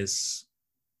you miss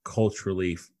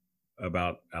culturally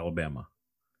about Alabama?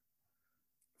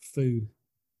 Food.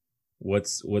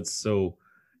 What's so,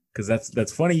 because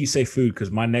that's funny you say food, because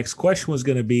my next question was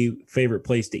going to be favorite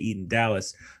place to eat in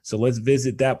Dallas. So let's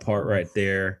visit that part right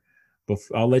there. But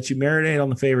I'll let you marinate on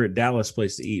the favorite Dallas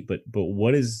place to eat. But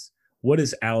what is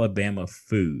Alabama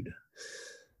food?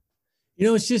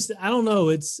 It's just, I don't know.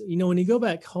 It's, when you go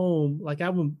back home, like I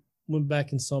went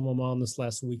back and saw my mom this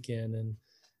last weekend, and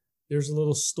there's a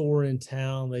little store in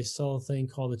town. They sell a thing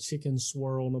called the chicken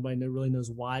swirl. Nobody really knows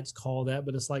why it's called that,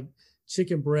 but it's like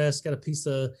chicken breast, got a piece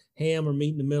of ham or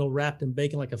meat in the middle, wrapped in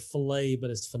bacon like a filet, but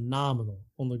it's phenomenal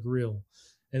on the grill.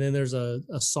 And then there's a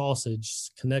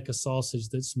sausage, Conecuh sausage,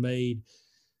 that's made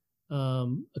a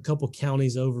couple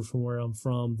counties over from where I'm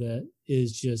from, that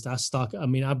is just, I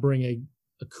bring a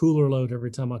cooler load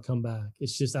every time I come back.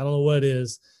 It's just, I don't know what it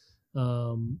is.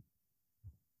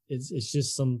 It's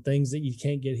just some things that you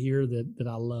can't get here that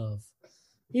I love.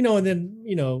 And then,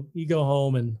 you go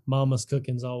home and mama's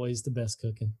cooking is always the best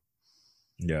cooking.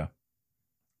 Yeah.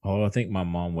 Oh, I think my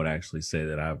mom would actually say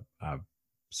that I've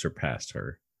surpassed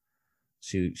her.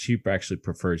 She actually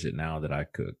prefers it now that I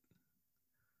cook,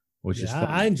 which is fun.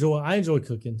 I enjoy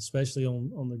cooking, especially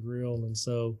on the grill. And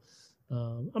so,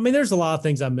 there's a lot of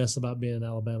things I miss about being in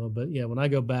Alabama, but yeah, when I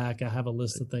go back, I have a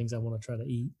list of things I want to try to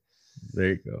eat. There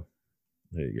you go.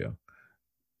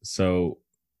 So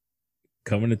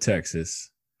coming to Texas,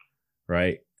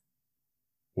 right?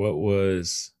 What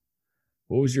was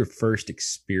your first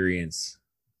experience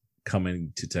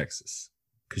coming to Texas?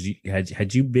 Because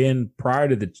had you been prior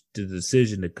to the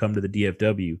decision to come to the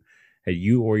DFW, Had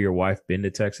you or your wife been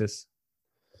to Texas?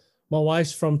 My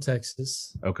wife's from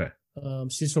Texas. Okay.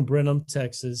 She's from Brenham,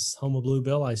 Texas, home of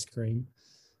Bluebell ice cream,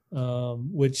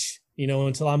 which,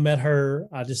 until I met her,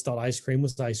 I just thought ice cream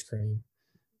was ice cream.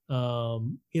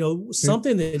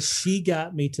 Something that she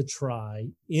got me to try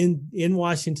in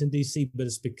Washington, D.C., but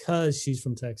it's because she's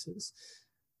from Texas.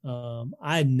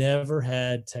 I never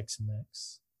had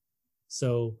Tex-Mex.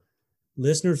 So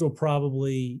listeners will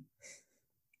probably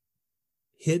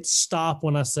hit stop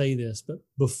when I say this, but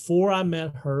before I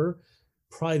met her,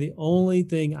 probably the only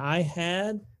thing I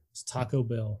had was Taco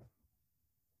Bell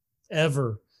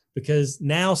ever, because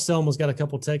now Selma's got a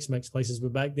couple Tex-Mex places,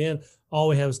 but back then all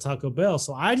we had was Taco Bell.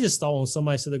 So I just thought when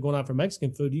somebody said they're going out for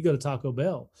Mexican food, you go to Taco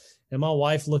Bell. And my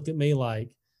wife looked at me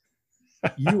like,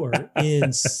 you are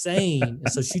insane.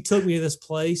 And so she took me to this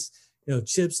place,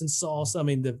 chips and sauce. I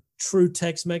mean, the true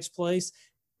Tex-Mex place.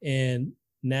 And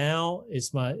now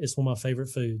it's one of my favorite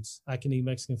foods. I can eat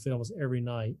Mexican food almost every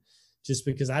night just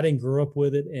because I didn't grow up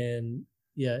with it. And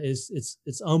yeah, it's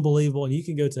unbelievable. And you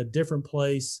can go to a different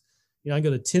place. I can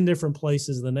go to 10 different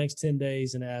places in the next 10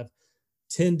 days and have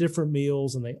 10 different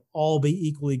meals, and they all be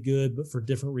equally good, but for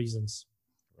different reasons.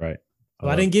 Right. So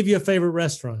I didn't give you a favorite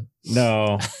restaurant.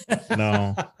 No.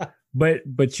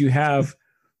 But you have,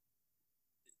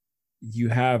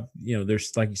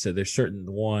 there's, like you said, there's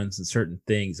certain ones and certain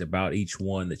things about each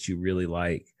one that you really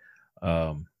like.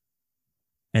 And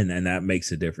that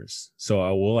makes a difference. So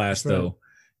I will ask though,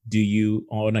 do you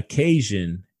on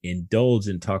occasion indulge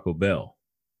in Taco Bell?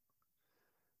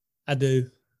 I do.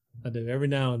 Every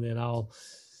now and then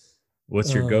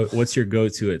What's your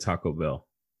go-to at Taco Bell?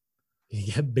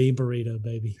 You get bean burrito,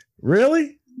 baby.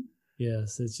 Really?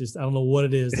 Yes. It's just, I don't know what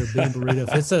it is. They're bean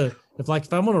burrito.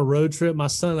 If I'm on a road trip, my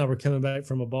son and I were coming back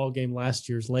from a ball game last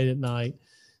year's late at night.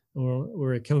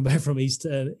 We're coming back from East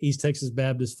Texas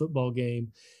Baptist football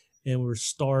game, and we were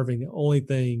starving. The only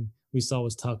thing we saw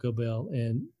was Taco Bell.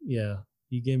 And yeah,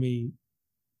 you give me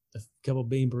a couple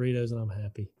bean burritos and I'm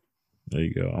happy. There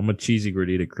you go. I'm a cheesy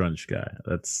gordita crunch guy.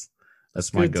 That's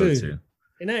my go-to. Too.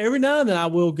 And every now and then I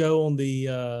will go on the,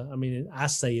 I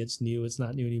say it's new. It's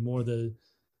not new anymore. The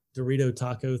Dorito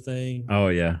taco thing. Oh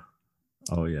yeah.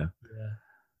 Yeah.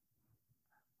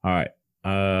 All right.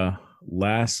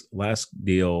 Last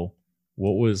deal.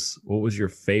 What was your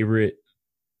favorite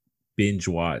binge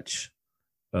watch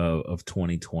of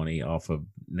 2020 off of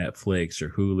Netflix or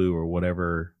Hulu or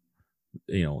whatever,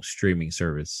 streaming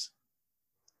service?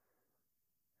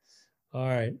 All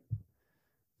right.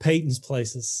 Peyton's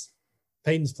Place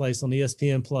on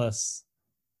ESPN Plus.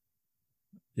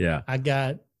 Yeah. I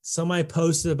got somebody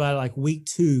posted about it like week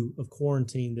 2 of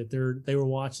quarantine that they were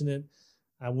watching it.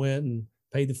 I went and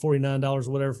paid the $49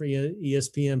 or whatever for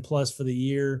ESPN Plus for the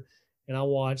year. And I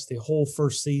watched the whole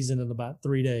first season in about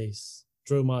 3 days.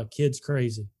 Drove my kids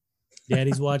crazy.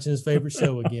 Daddy's watching his favorite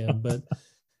show again. But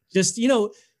just,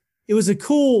 it was a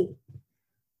cool,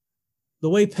 the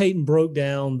way Peyton broke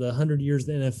down the 100 years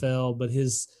of the NFL, but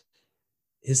his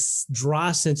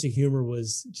dry sense of humor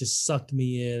was just sucked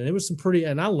me in. And it was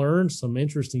and I learned some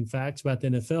interesting facts about the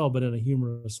NFL, but in a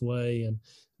humorous way, and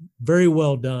very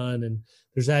well done. And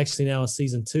there's actually now a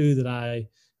season 2 that I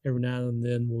every now and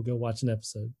then will go watch an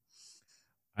episode.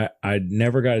 I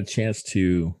never got a chance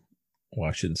to, well,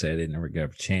 I shouldn't say I didn't never get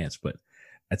a chance, but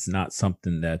that's not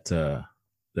something that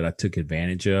I took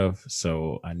advantage of.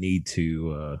 So I need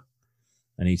to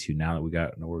now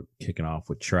that we're kicking off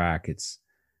with track. It's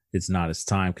not as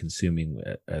time consuming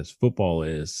as football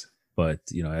is, but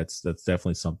that's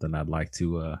definitely something I'd like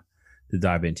to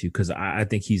dive into, because I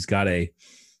think he's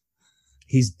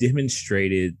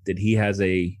demonstrated that he has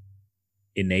a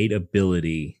innate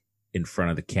ability in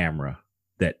front of the camera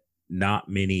that not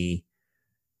many,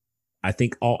 I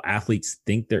think all athletes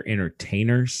think they're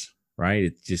entertainers, right?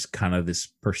 It's just kind of this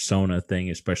persona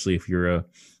thing, especially if you're a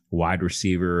wide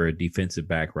receiver or a defensive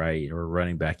back, right, or a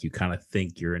running back. You kind of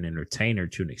think you're an entertainer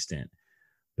to an extent,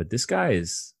 but this guy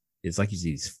is like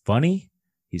he's funny,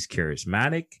 he's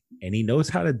charismatic, and he knows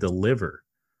how to deliver.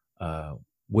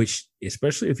 Which,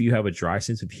 especially if you have a dry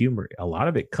sense of humor, a lot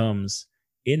of it comes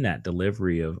in that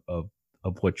delivery of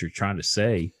what you're trying to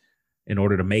say, in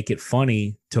order to make it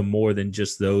funny to more than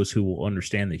just those who will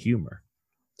understand the humor.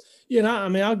 Yeah,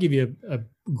 I'll give you a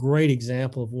great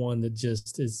example of one that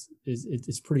just is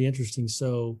pretty interesting.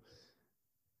 So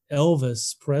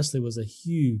Elvis Presley was a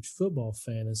huge football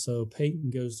fan, and so Peyton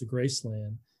goes to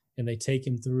Graceland, and they take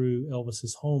him through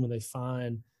Elvis's home, and they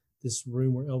find this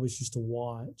room where Elvis used to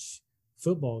watch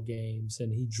football games,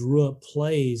 and he drew up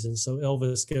plays. And so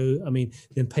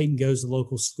then Peyton goes to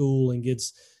local school and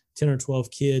gets 10 or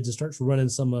 12 kids and starts running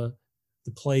some of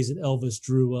the plays that Elvis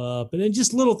drew up, and then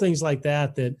just little things like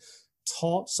that that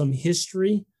taught some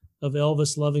history of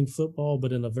Elvis loving football,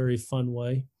 but in a very fun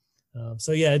way.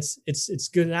 So yeah, it's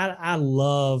good. And I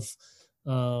love.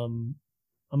 I'm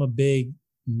a big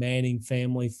Manning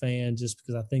family fan just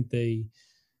because I think they,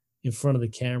 in front of the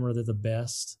camera, they're the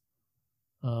best.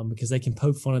 Because they can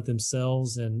poke fun at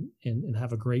themselves and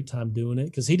have a great time doing it.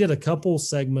 Because he did a couple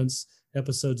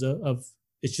episodes of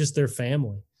it's just their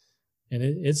family, and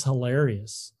it's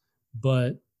hilarious,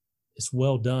 but it's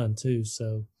well done too.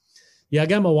 So, yeah, I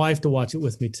got my wife to watch it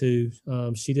with me too.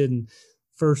 She didn't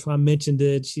first when I mentioned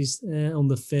it. She's on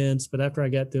the fence, but after I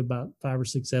got to about 5 or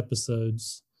 6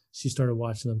 episodes, she started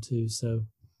watching them too. So,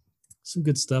 some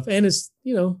good stuff, and it's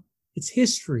it's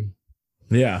history.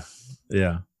 Yeah.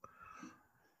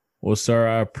 Well, sir,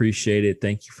 I appreciate it.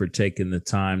 Thank you for taking the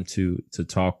time to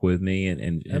talk with me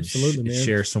and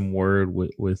share some word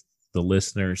with the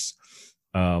listeners.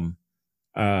 I'm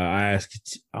gonna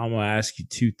ask you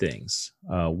 2 things.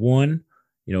 One,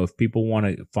 if people want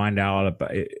to find out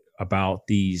about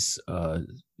these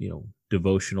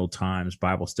devotional times,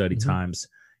 Bible study times,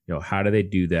 how do they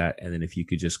do that? And then if you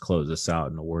could just close us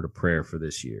out in a word of prayer for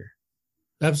this year.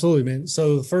 Absolutely, man.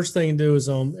 So the first thing to do is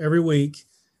every week,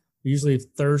 usually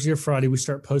Thursday or Friday, we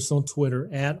start posting on Twitter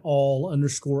at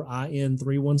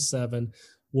all_IN317.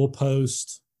 We'll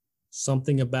post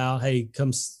something about, hey,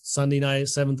 come Sunday night at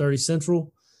 7:30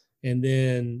 Central. And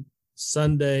then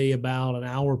Sunday, about an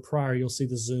hour prior, you'll see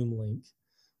the Zoom link.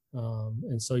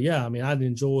 And so, yeah, I mean, I'd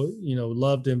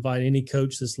love to invite any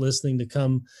coach that's listening to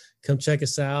come check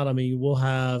us out. I mean, we'll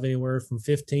have anywhere from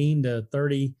 15 to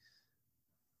 30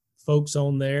 folks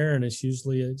on there, and it's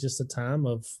usually just a time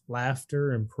of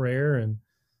laughter and prayer and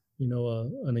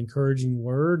an encouraging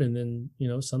word, and then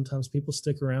sometimes people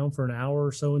stick around for an hour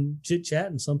or so and chit chat,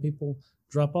 and some people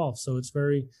drop off. So it's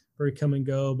very, very come and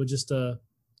go, but it's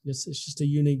just a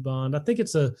unique bond. I think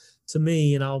it's to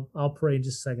me, and I'll pray in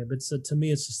just a second, but to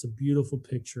me it's just a beautiful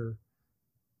picture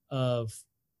of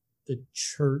the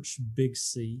church Big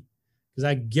C, because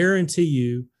I guarantee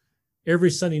you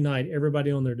every Sunday night everybody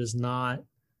on there does not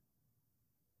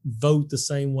vote the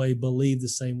same way, believe the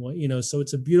same way, so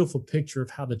it's a beautiful picture of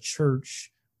how the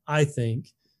church, I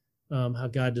think, how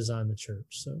God designed the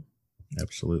church. So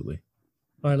absolutely.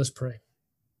 All right, let's pray.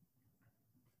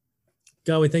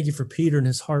 God, we thank you for Peter and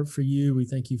his heart for you. We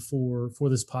thank you for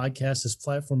this podcast, this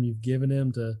platform you've given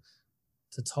him to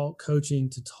talk coaching,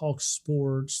 to talk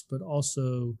sports, but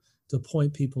also to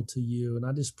point people to you. And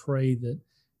I just pray that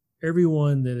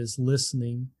everyone that is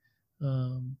listening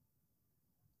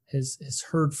has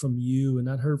heard from you, and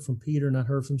not heard from Peter, not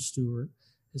heard from Stewart,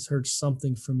 has heard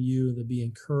something from you, and to be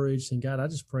encouraged. And God, I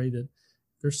just pray that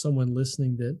there's someone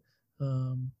listening that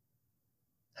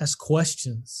has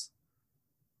questions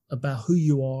about who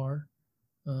you are,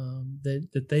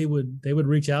 that they would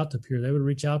reach out to Peter, they would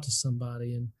reach out to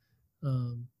somebody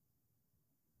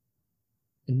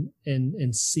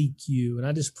and seek you. And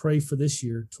I just pray for this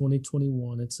year,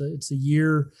 2021. It's a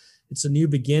year, it's a new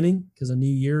beginning, because a new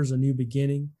year is a new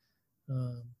beginning.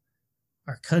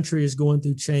 Our country is going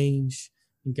through change.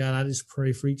 And God, I just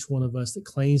pray for each one of us that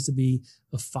claims to be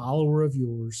a follower of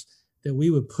yours, that we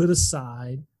would put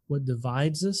aside what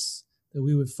divides us, that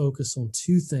we would focus on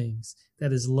 2 things,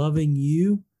 that is loving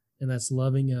you and that's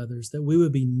loving others, that we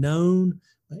would be known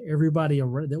by everybody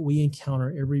that we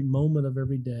encounter every moment of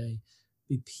every day,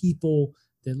 be people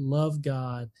that love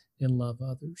God and love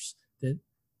others,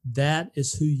 that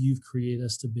is who you've created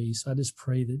us to be. So I just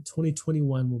pray that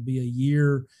 2021 will be a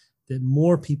year that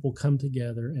more people come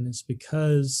together, and it's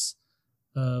because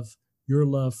of your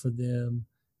love for them,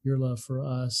 your love for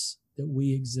us, that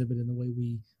we exhibit in the way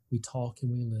we talk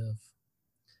and we live.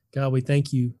 God, we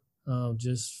thank you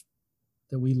just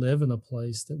that we live in a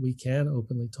place that we can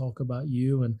openly talk about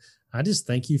you. And I just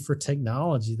thank you for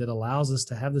technology that allows us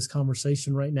to have this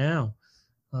conversation right now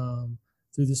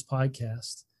through this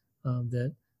podcast,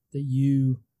 that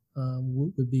you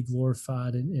would be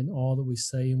glorified in all that we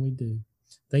say and we do.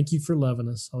 Thank you for loving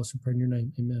us. I also pray in your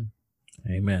name. Amen.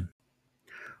 Amen.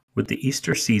 With the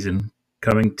Easter season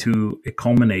coming to a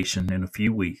culmination in a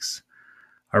few weeks,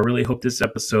 I really hope this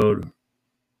episode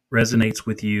resonates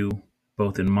with you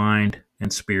both in mind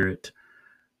and spirit.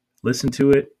 Listen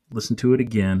to it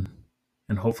again,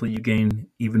 and hopefully you gain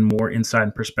even more insight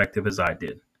and perspective as I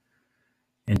did.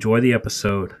 Enjoy the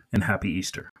episode, and happy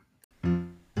Easter.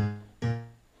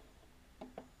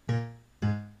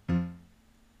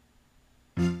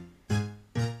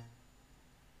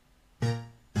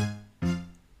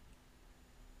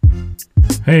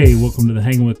 Hey, welcome to the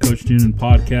Hanging with Coach Noonan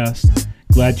podcast.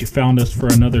 Glad you found us for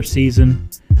another season.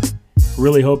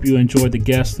 Really hope you enjoyed the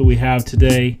guests that we have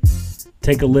today.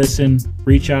 Take a listen.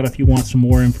 Reach out if you want some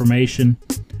more information.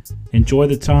 Enjoy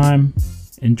the time.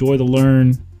 Enjoy the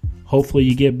learn. Hopefully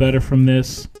you get better from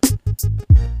this.